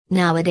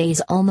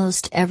Nowadays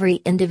almost every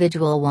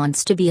individual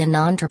wants to be an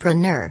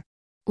entrepreneur.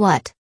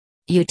 What?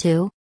 You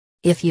too?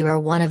 If you are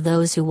one of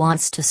those who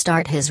wants to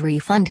start his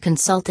refund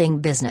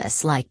consulting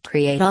business like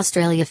Create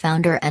Australia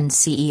founder and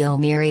CEO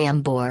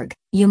Miriam Borg,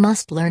 you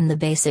must learn the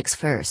basics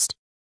first.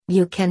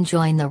 You can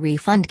join the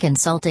refund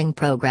consulting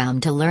program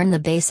to learn the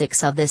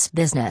basics of this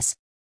business.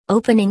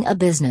 Opening a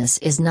business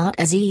is not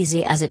as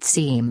easy as it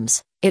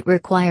seems. It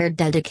required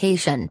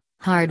dedication,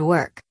 hard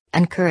work,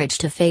 and courage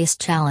to face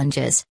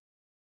challenges.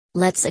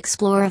 Let's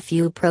explore a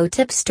few pro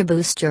tips to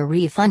boost your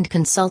refund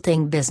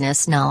consulting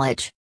business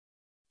knowledge.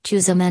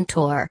 Choose a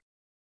mentor.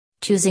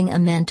 Choosing a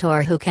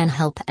mentor who can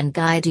help and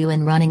guide you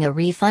in running a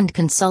refund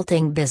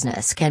consulting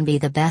business can be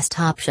the best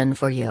option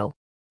for you.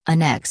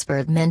 An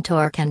expert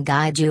mentor can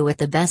guide you with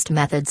the best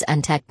methods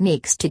and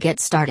techniques to get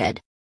started.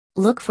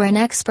 Look for an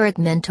expert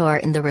mentor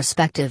in the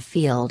respective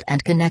field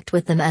and connect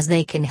with them, as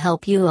they can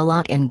help you a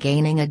lot in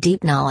gaining a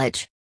deep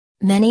knowledge.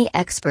 Many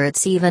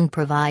experts even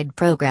provide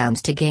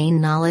programs to gain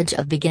knowledge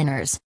of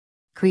beginners.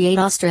 Create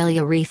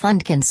Australia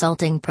Refund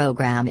Consulting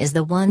Program is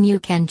the one you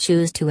can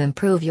choose to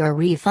improve your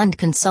refund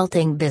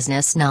consulting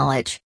business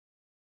knowledge.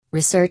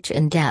 Research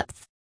in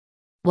depth.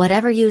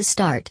 Whatever you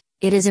start,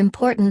 it is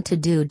important to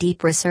do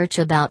deep research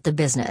about the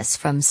business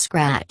from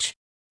scratch.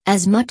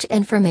 As much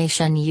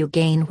information you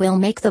gain will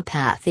make the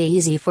path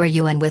easy for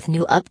you, and with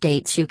new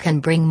updates you can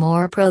bring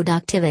more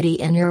productivity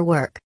in your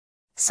work.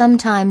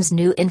 Sometimes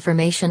new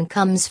information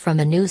comes from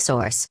a new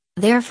source,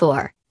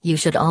 therefore, you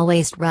should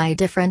always try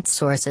different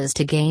sources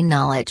to gain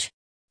knowledge.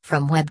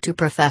 From web to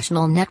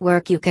professional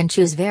network, you can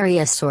choose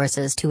various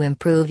sources to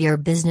improve your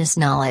business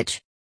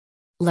knowledge.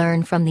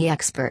 Learn from the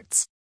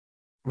experts.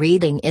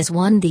 Reading is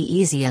the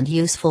easy and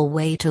useful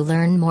way to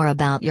learn more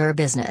about your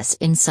business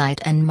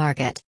insight and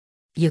market.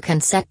 You can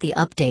set the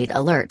update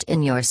alert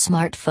in your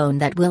smartphone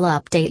that will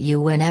update you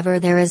whenever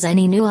there is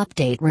any new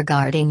update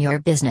regarding your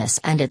business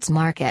and its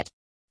market.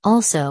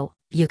 Also,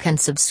 you can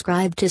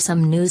subscribe to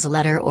some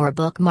newsletter or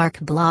bookmark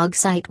blog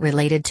site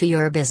related to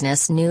your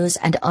business news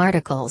and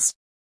articles.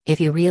 If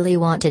you really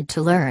wanted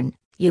to learn,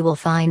 you will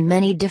find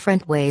many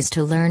different ways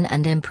to learn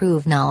and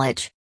improve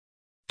knowledge.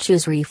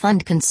 Choose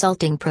Refund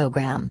Consulting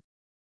Program.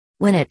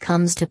 When it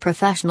comes to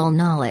professional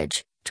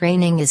knowledge,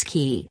 training is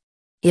key.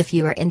 If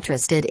you are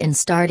interested in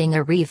starting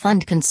a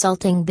refund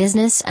consulting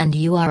business and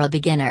you are a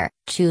beginner,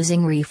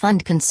 choosing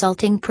Refund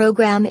Consulting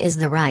Program is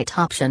the right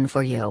option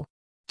for you.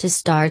 To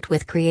start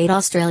with Create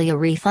Australia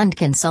Refund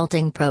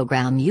Consulting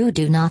Program, you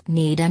do not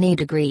need any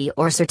degree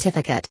or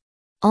certificate.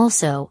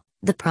 Also,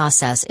 the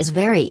process is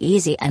very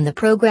easy and the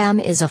program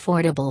is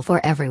affordable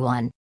for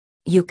everyone.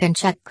 You can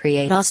check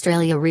Create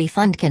Australia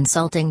Refund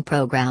Consulting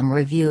Program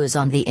reviews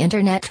on the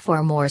internet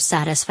for more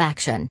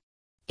satisfaction.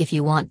 If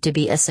you want to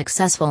be a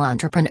successful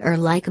entrepreneur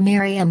like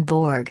Miriam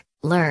Borg,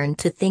 learn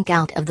to think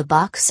out of the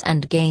box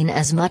and gain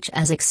as much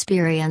as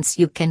experience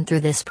you can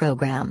through this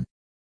program.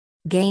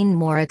 Gain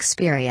more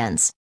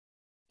experience.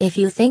 If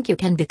you think you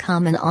can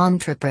become an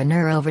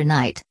entrepreneur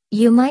overnight,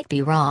 you might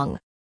be wrong.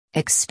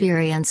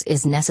 Experience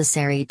is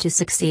necessary to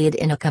succeed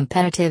in a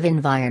competitive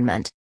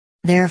environment.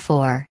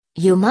 Therefore,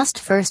 you must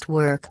first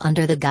work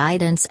under the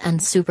guidance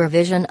and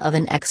supervision of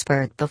an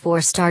expert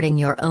before starting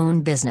your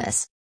own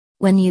business.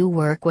 When you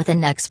work with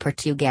an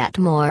expert, you get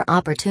more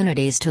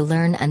opportunities to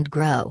learn and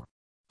grow.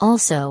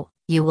 Also,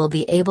 you will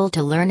be able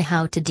to learn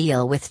how to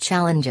deal with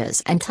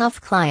challenges and tough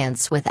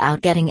clients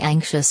without getting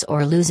anxious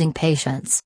or losing patience.